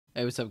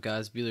Hey, what's up,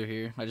 guys? Bueller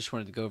here. I just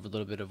wanted to go over a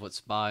little bit of what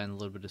SPY and a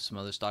little bit of some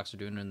other stocks are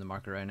doing in the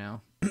market right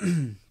now.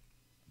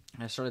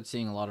 I started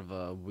seeing a lot of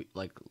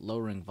like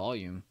lowering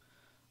volume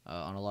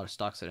on a lot of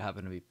stocks that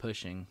happen to be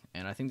pushing,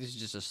 and I think this is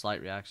just a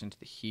slight reaction to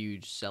the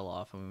huge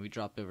sell-off. I mean, we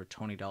dropped over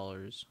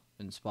 $20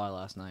 in SPY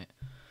last night,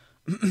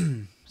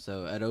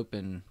 so at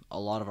open, a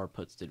lot of our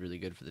puts did really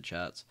good for the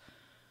chats.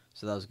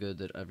 So that was good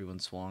that everyone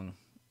swung.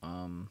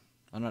 Well,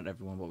 not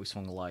everyone, but we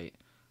swung light,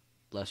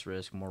 less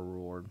risk, more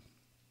reward.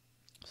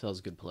 So that was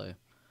a good play.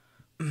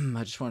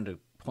 I just wanted to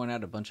point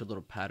out a bunch of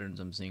little patterns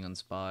I'm seeing on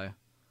SPY.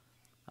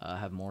 I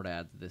have more to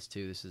add to this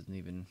too. This isn't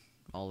even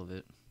all of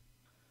it.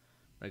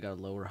 But I got a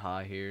lower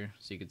high here,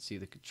 so you can see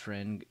the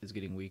trend is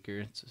getting weaker.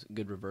 It's a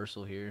good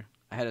reversal here.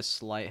 I had a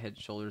slight head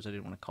and shoulders. I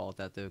didn't want to call it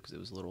that though because it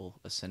was a little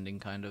ascending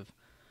kind of.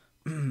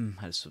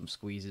 Had some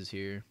squeezes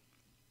here.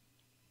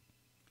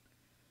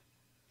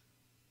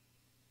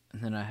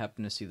 And then I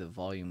happened to see the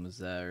volume was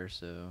there,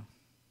 so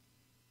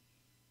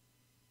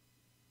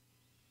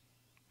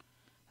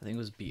I think it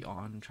was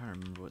Beyond. I'm trying to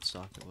remember what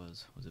stock it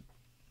was. Was it?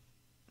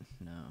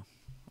 No.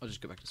 I'll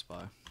just go back to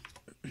SPY.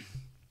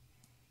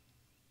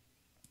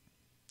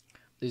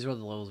 These are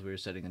the levels we were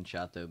setting in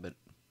chat though, but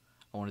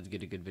I wanted to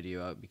get a good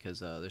video out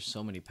because there's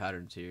so many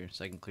patterns here.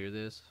 So I can clear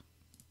this.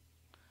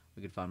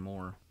 We could find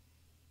more.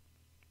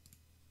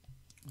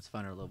 Let's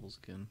find our levels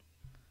again.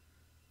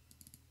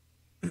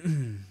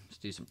 Let's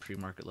do some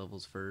pre-market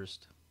levels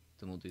first.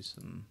 Then we'll do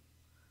some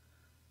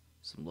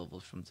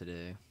levels from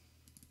today.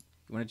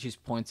 You want to choose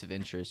points of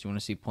interest. You want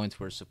to see points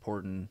where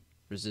support and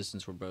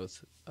resistance were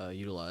both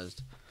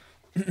utilized.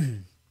 So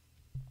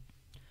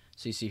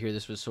you see here,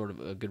 this was sort of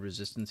a good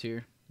resistance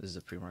here. This is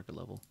a pre-market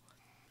level.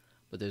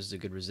 But there's a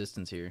good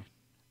resistance here.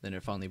 Then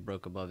it finally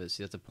broke above it.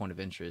 See, that's a point of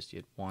interest. You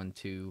had one,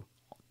 two,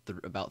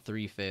 about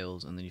three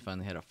fails, and then you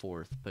finally had a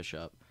fourth push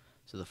up.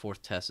 So the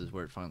fourth test is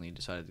where it finally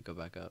decided to go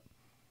back up.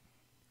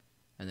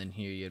 And then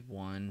here you had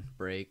one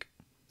break.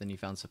 Then you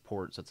found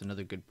support, so that's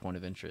another good point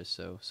of interest.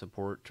 So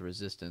support to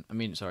resistance.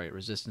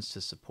 Resistance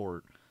to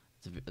support.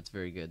 That's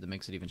very good. That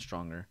makes it even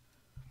stronger.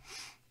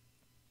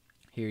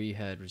 Here you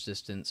had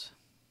resistance,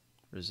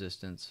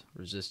 resistance,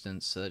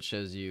 resistance. So that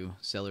shows you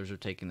sellers are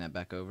taking that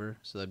back over.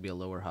 So that'd be a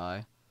lower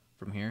high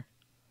from here.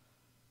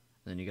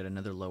 Then you got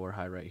another lower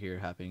high right here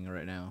happening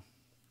right now.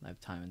 I have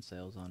time and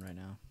sales on right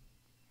now.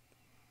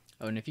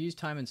 Oh, and if you use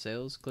time and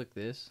sales, click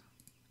this.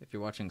 If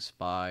you're watching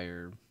SPY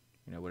or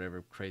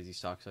whatever crazy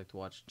stocks you like to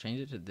watch,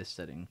 change it to this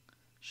setting.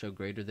 Show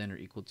greater than or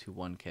equal to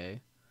 1K.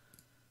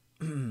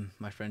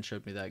 My friend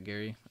showed me that,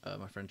 Gary.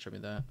 My friend showed me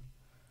that.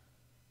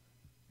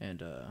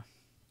 And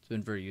it's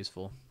been very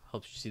useful.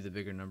 Helps you see the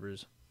bigger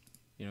numbers.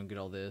 You don't get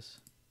all this.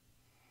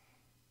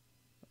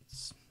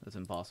 That's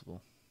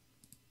impossible.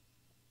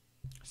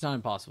 It's not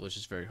impossible, it's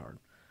just very hard.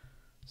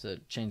 So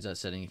change that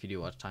setting if you do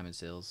watch time and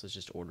sales. It's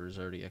just orders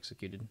already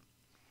executed.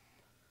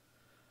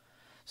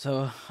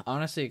 So I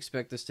honestly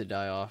expect this to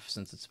die off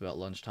since it's about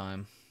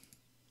lunchtime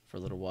for a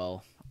little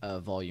while,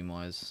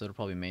 volume-wise. So it'll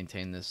probably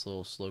maintain this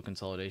little slow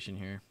consolidation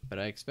here. But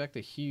I expect a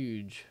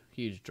huge,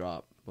 huge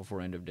drop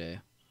before end of day.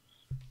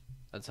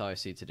 That's how I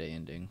see today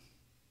ending.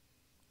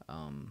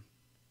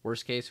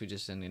 Worst case, we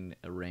just end in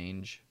a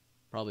range,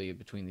 probably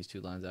between these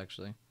two lines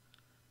actually.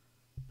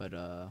 But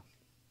it'd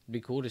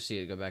be cool to see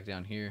it go back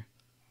down here.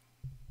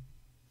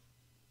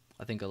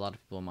 I think a lot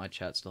of people in my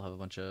chat still have a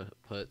bunch of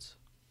puts.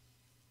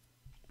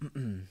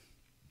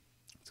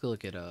 Let's go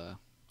look at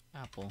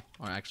Apple.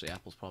 Or actually,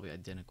 Apple's probably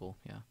identical.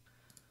 Yeah.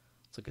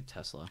 Let's look at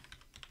Tesla.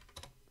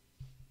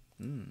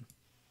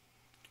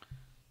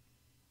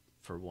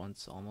 For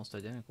once, almost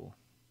identical.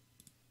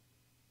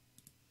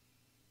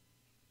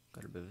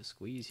 Got a bit of a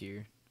squeeze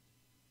here.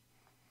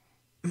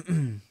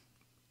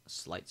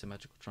 Slight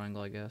symmetrical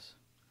triangle, I guess.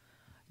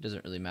 It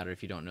doesn't really matter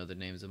if you don't know the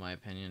names, in my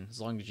opinion. As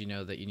long as you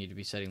know that you need to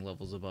be setting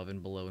levels above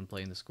and below and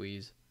playing the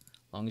squeeze.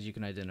 As long as you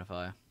can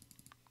identify.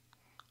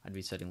 I'd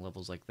be setting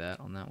levels like that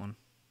on that one.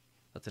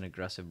 That's an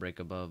aggressive break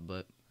above,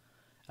 but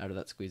out of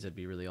that squeeze, that'd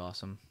be really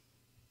awesome.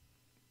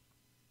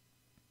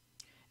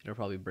 It'll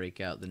probably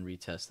break out, then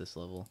retest this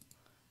level,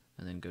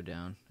 and then go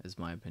down, is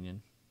my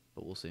opinion.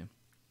 But we'll see.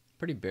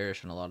 Pretty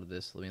bearish on a lot of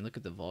this. I mean, look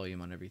at the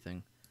volume on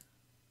everything.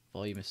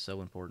 Volume is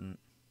so important.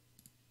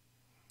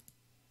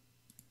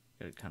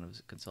 Got a kind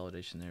of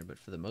consolidation there, but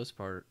for the most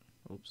part,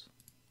 for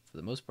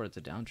the most part, it's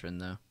a downtrend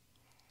though.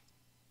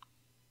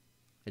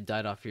 It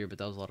died off here, but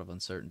that was a lot of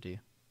uncertainty.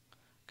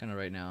 Kind of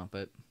right now,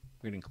 but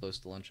we're getting close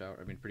to lunch hour.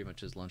 I mean, pretty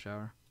much is lunch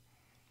hour.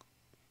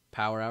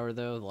 Power hour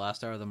though, the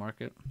last hour of the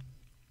market.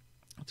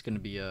 It's gonna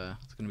be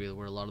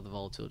where a lot of the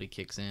volatility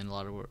kicks in. A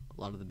lot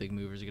of the big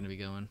movers are gonna be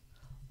going.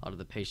 A lot of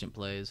the patient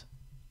plays.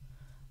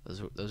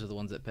 Those are the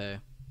ones that pay.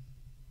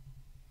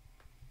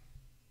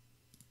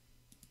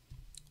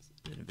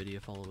 Did NVIDIA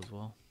follow as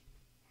well?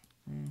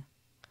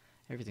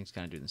 Everything's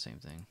kind of doing the same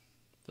thing.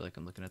 I feel like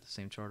I'm looking at the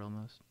same chart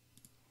almost.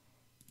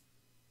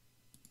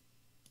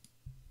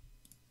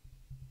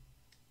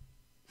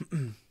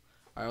 Alright,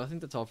 well, I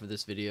think that's all for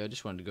this video. I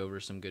just wanted to go over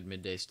some good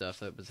midday stuff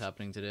that was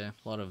happening today.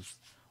 A lot of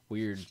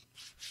weird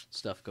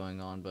stuff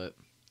going on, but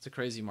it's a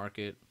crazy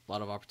market. A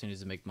lot of opportunities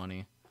to make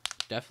money.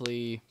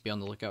 Definitely be on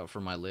the lookout for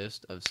my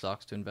list of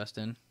stocks to invest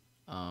in.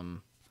 I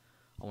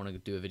want to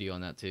do a video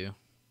on that too,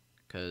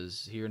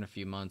 because here in a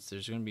few months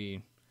there's going to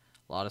be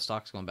a lot of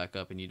stocks going back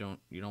up, and you don't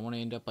want to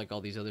end up like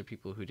all these other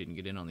people who didn't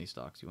get in on these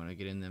stocks. You want to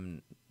get in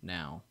them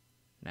now,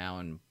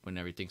 and when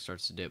everything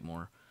starts to dip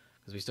more,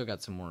 because we still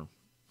got some more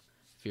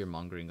fear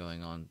mongering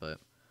going on. But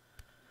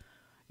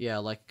yeah,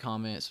 like,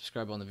 comment,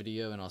 subscribe on the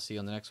video, and I'll see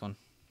you on the next one.